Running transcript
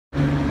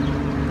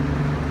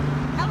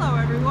Hello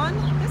everyone,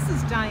 this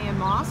is Diane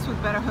Moss with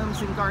Better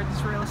Homes and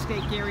Gardens Real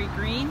Estate Gary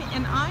Green,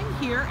 and I'm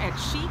here at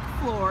Chic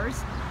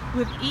Floors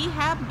with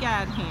Ihab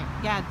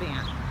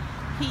Ghadban.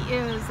 He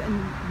is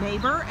a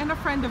neighbor and a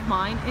friend of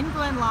mine in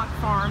Gleannloch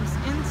Farms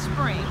in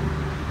Spring,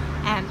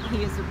 and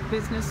he is a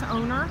business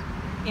owner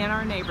in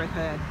our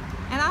neighborhood,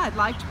 and I'd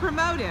like to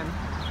promote him.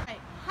 Hey,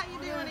 how you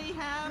doing,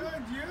 Ihab?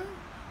 Good,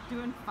 you?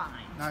 Doing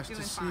fine. Nice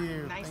to see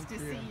you. Nice to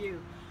see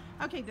you.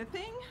 Okay, the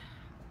thing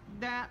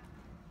that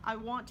I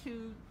want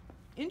to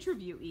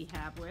interview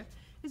Ihab with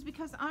is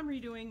because I'm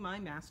redoing my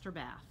master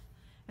bath,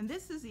 and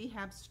this is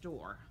Ihab's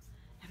store,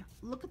 and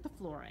look at the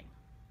flooring.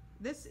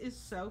 This is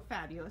so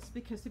fabulous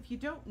because if you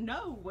don't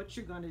know what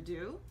you're going to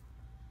do,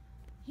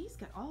 he's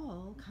got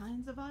all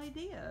kinds of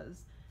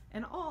ideas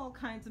and all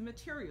kinds of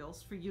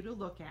materials for you to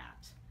look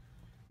at.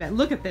 But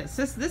look at this.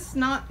 This is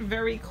not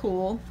very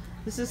cool.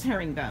 This is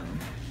herringbone,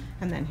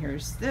 and then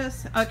here's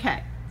this.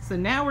 Okay, so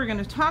now we're going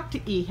to talk to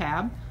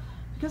Ihab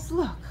because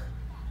look,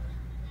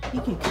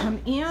 you can come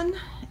in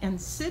and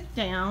sit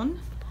down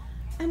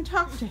and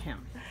talk to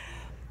him.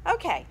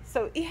 Okay,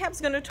 so Ihab's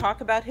going to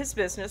talk about his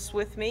business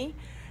with me,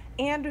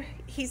 and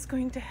he's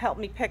going to help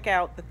me pick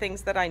out the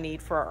things that I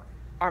need for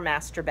our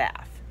master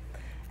bath.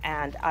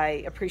 And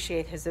I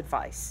appreciate his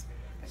advice.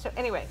 So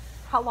anyway,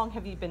 how long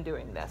have you been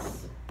doing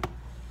this?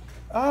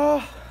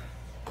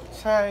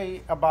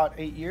 Say about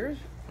 8 years.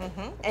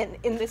 And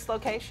in this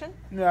location?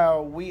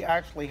 No, we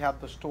actually have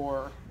the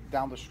store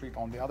down the street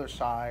on the other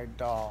side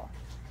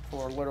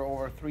for a little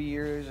over 3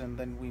 years, and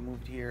then we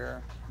moved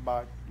here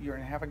about a year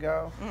and a half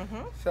ago.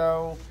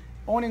 So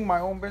owning my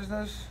own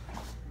business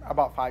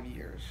about 5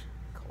 years.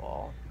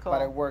 Cool.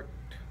 But I worked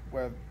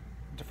with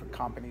different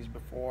companies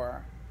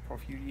before for a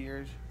few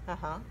years.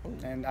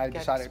 And I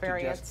decided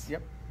to just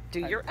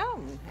do your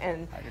own.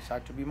 And I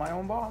decided to be my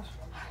own boss.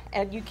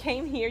 And you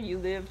came here, you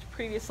lived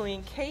previously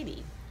in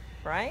Katy,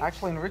 right?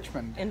 Actually in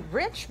Richmond. In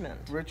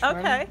Richmond. Richmond,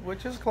 okay.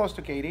 which is close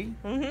to Katy.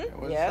 It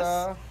was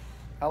yes.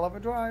 Hell of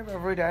a drive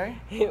every day.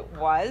 It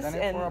was. Done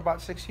it for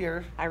about 6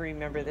 years. I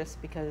remember this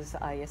because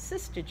I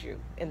assisted you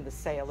in the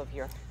sale of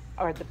your,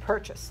 or the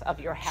purchase of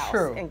your house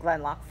in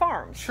Gleannloch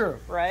Farms. Sure.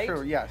 Right?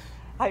 Sure, yes.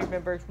 I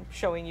remember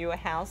showing you a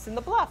house in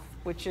the Bluff,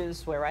 which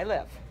is where I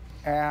live.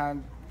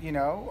 And, you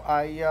know,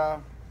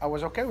 I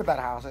was okay with that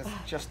house. It's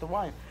just the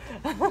wife.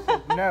 I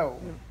said no.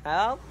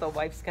 Well, the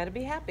wife's got to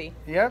be happy.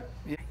 Yep.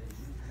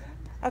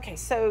 Okay,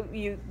 so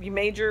you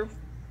made your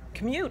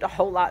commute a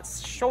whole lot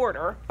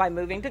shorter by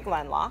moving to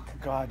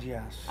Gleannloch. God,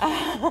 yes.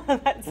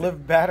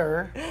 Live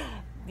better.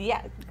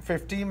 Yeah.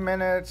 15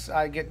 minutes,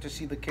 I get to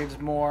see the kids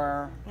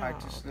more.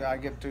 I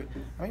get to,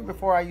 I mean,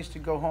 before I used to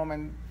go home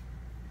and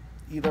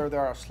either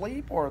they're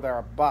asleep or they're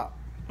about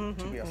to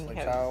be asleep.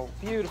 So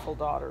beautiful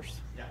daughters.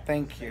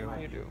 Thank you.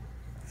 You do.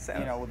 So.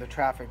 You know, with the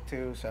traffic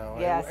too, so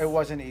yes. it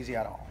wasn't easy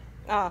at all.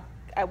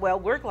 Well,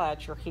 we're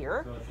glad you're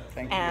here.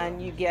 Thank you.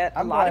 And you get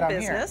a lot of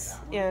business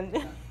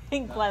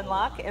in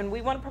Gleannloch, and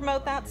we want to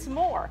promote that some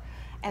more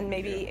and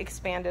maybe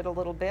expand it a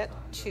little bit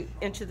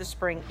into the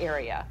Spring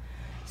area.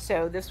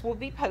 So this will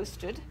be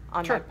posted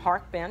on my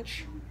Park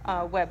Bench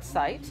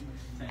website,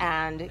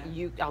 and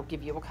I'll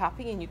give you a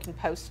copy and you can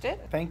post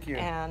it. Thank you.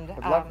 And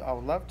I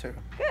would love to.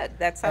 Good.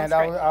 That sounds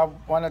great. great. I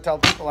want to tell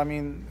people, I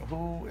mean,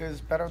 who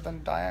is better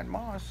than Diane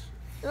Moss?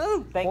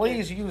 Ooh,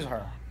 Please use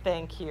her.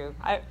 Thank you.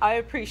 I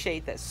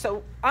appreciate this.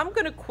 So I'm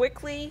going to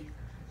quickly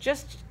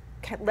just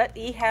let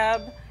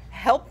Ihab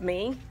help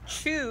me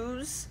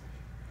choose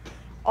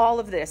all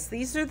of this.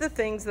 These are the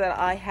things that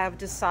I have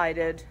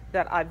decided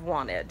that I've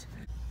wanted.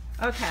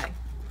 Okay,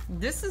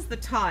 this is the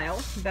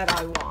tile that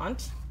I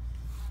want.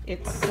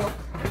 It's so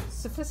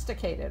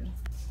sophisticated.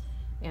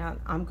 And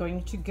I'm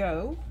going to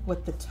go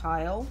with the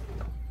tile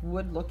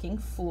wood looking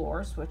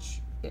floors,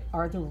 which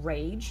are the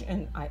rage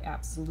and I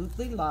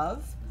absolutely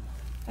love.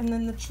 And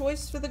then the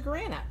choice for the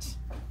granite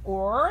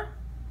or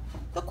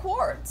the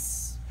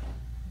quartz,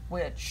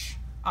 which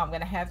I'm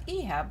going to have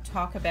Ihab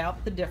talk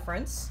about the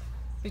difference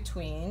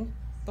between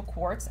the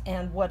quartz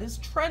and what is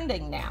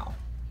trending now.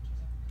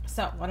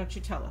 So why don't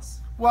you tell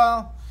us?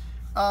 Well,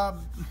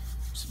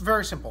 it's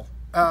very simple.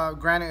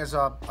 Granite is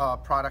a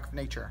product of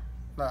nature.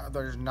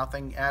 There's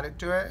nothing added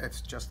to it.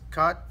 It's just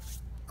cut,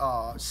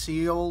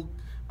 sealed,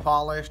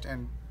 polished,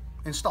 and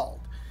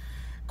installed.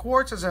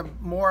 Quartz is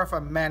more of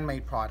a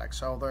man-made product,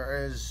 so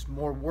there is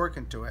more work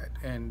into it,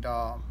 and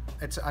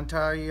it's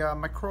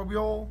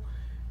antimicrobial,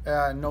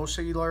 no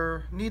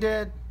sealer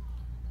needed.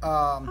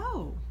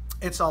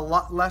 It's a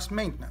lot less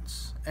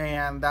maintenance,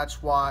 and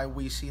that's why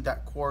we see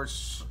that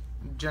quartz,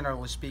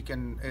 generally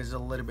speaking, is a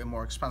little bit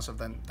more expensive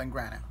than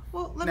granite.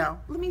 Well,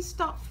 let me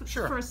stop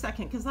for a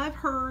second, because I've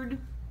heard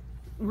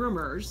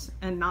rumors,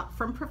 and not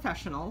from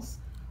professionals,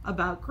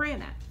 about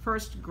granite.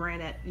 First,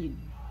 granite,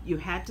 you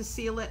had to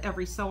seal it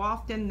every so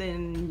often,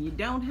 then you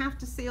don't have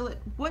to seal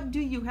it. What do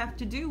you have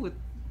to do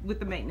with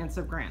the maintenance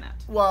of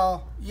granite?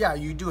 Well, yeah,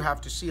 you do have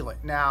to seal it.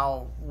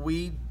 Now,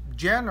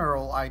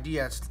 general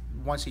idea is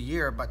once a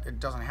year, but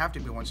it doesn't have to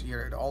be once a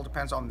year. It all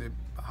depends on the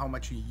how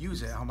much you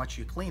use it, how much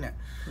you clean it.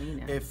 Clean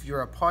it. If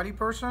you're a party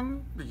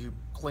person, you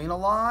clean a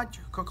lot,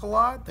 you cook a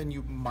lot, then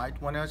you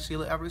might want to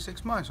seal it every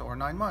 6 months or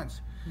 9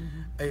 months.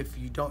 If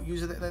you don't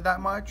use it that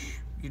much,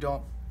 you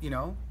don't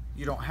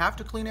have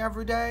to clean it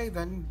every day,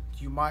 then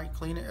you might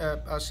clean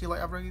it, seal it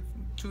every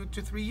 2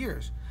 to 3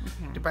 years.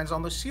 Okay. Depends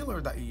on the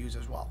sealer that you use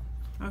as well.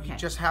 Okay. You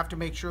just have to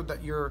make sure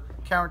that your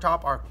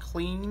countertop are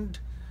cleaned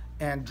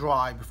and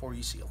dry before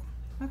you seal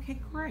them. Okay,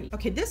 great.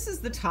 Okay, this is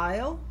the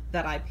tile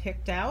that I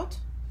picked out.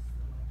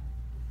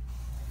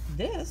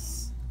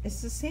 This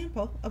is a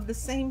sample of the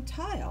same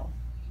tile.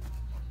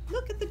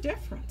 Look at the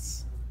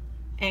difference.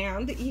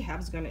 And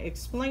Ihab's going to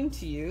explain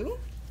to you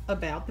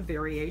about the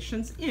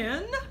variations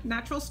in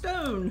natural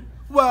stone.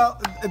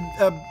 Well,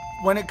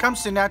 when it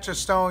comes to natural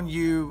stone,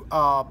 you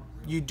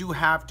do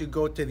have to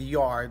go to the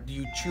yard.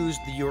 You choose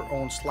your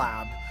own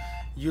slab.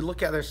 You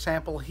look at their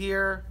sample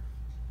here,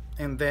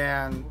 and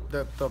then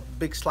the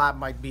big slab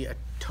might be a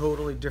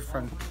totally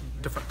different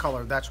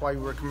color. That's why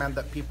we recommend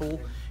that people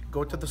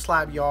go to the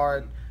slab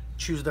yard,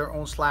 choose their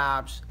own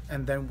slabs,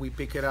 and then we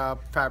pick it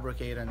up,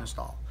 fabricate, and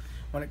install.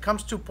 When it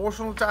comes to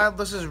porcelain tile,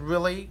 this is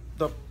really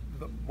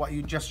what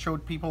you just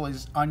showed people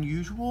is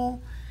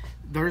unusual.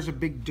 There's a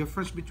big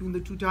difference between the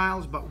two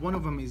tiles, but one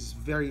of them is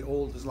very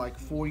old, is like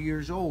 4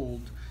 years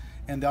old,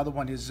 and the other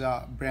one is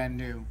brand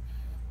new.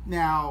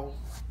 Now,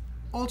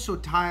 also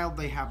tile,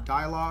 they have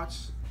dye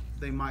lots.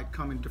 They might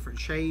come in different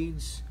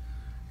shades.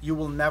 You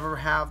will never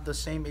have the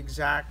same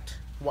exact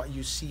what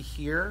you see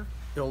here.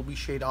 It'll be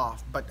shade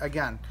off. But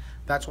again,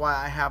 that's why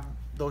I have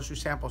those two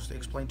samples to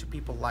explain to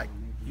people, like,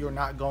 you're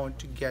not going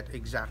to get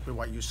exactly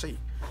what you see.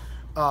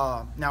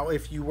 Now,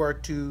 if you were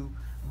to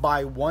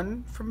buy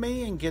one from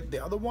me and get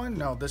the other one,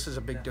 no, this is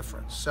a big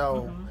difference.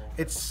 So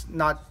it's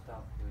not,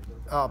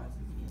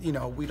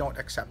 we don't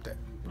accept it.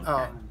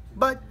 Okay.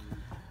 But,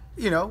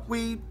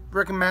 we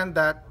recommend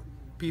that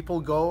people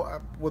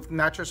go with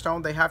natural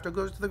stone. They have to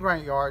go to the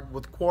granite yard.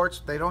 With quartz,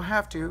 they don't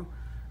have to.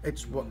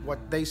 It's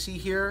what they see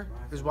here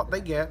is what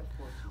they get.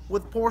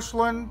 With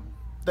porcelain,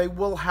 they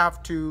will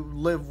have to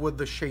live with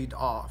the shade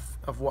off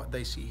of what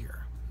they see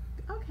here.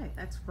 Okay,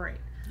 that's great.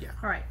 Yeah.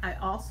 All right, I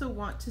also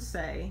want to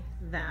say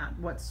that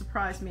what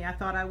surprised me, I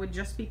thought I would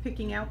just be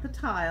picking out the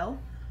tile,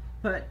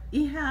 but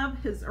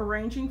Ihab is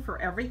arranging for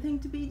everything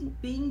to be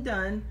being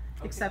done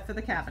except for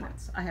the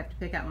cabinets. I have to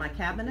pick out my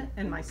cabinet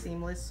and my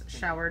seamless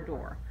shower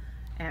door.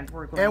 And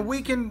we're going And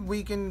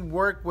we can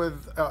work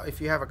with, if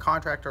you have a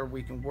contractor,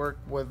 we can work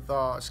with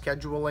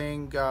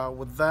scheduling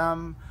with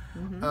them.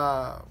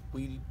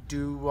 We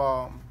do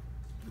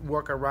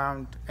work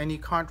around any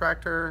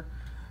contractor.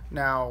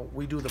 Now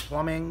we do the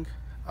plumbing.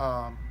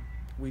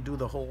 We do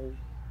the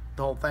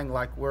whole thing.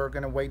 Like, we're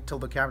gonna wait till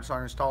the cabinets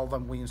are installed,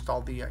 then we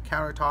install the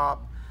countertop.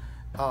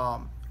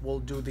 We'll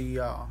do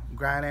the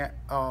granite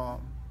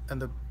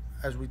and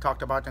as we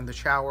talked about, in the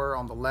shower,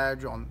 on the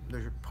ledge, on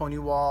the pony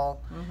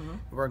wall.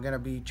 We're gonna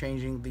be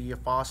changing the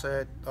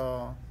faucet,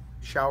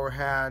 shower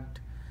head,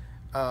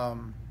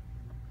 and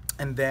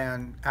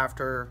then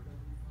after,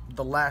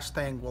 the last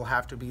thing will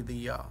have to be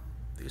the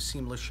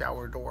seamless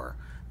shower door.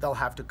 They'll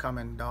have to come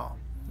and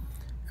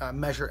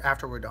measure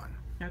after we're done.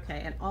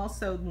 Okay, and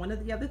also one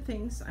of the other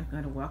things, I'm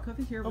going to walk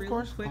over here really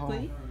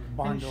quickly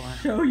barn and door.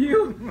 show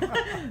you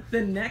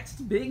the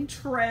next big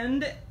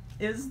trend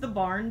is the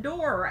barn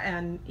door,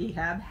 and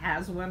Ihab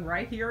has one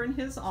right here in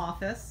his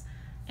office,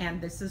 and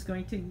this is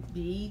going to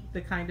be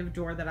the kind of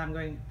door that I'm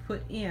going to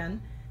put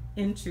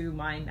into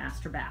my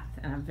master bath,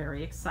 and I'm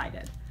very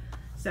excited.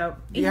 So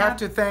you have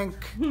to thank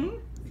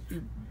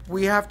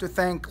we have to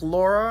thank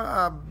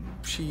Laura.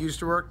 She used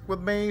to work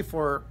with me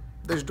for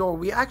this door.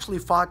 We actually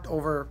fought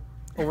over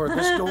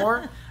this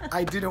door.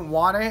 I didn't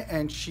want it,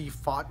 and she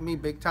fought me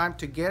big time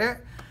to get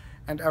it.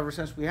 And ever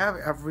since we have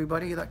it,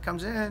 everybody that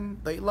comes in,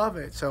 they love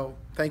it. So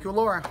thank you,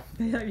 Laura.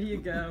 There you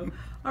go.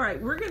 All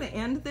right, we're going to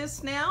end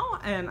this now,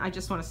 and I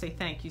just want to say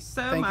thank you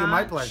so much. Thank you,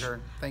 my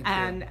pleasure. Thank you.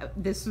 And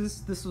this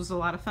was a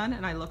lot of fun,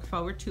 and I look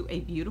forward to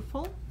a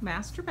beautiful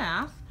master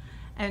bath.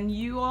 And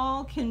you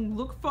all can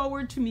look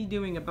forward to me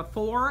doing a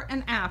before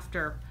and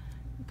after,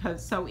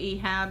 because so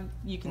Ihab,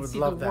 you can see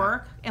the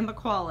work and the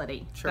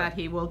quality that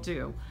he will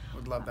do.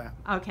 Would love that.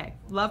 Okay,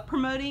 love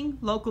promoting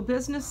local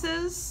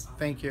businesses.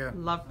 Thank you.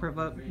 Love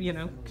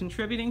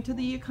contributing to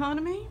the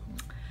economy.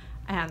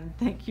 And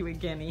thank you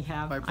again,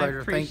 Ihab. My pleasure.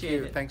 I appreciate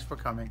Thank you. it. Thanks for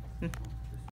coming.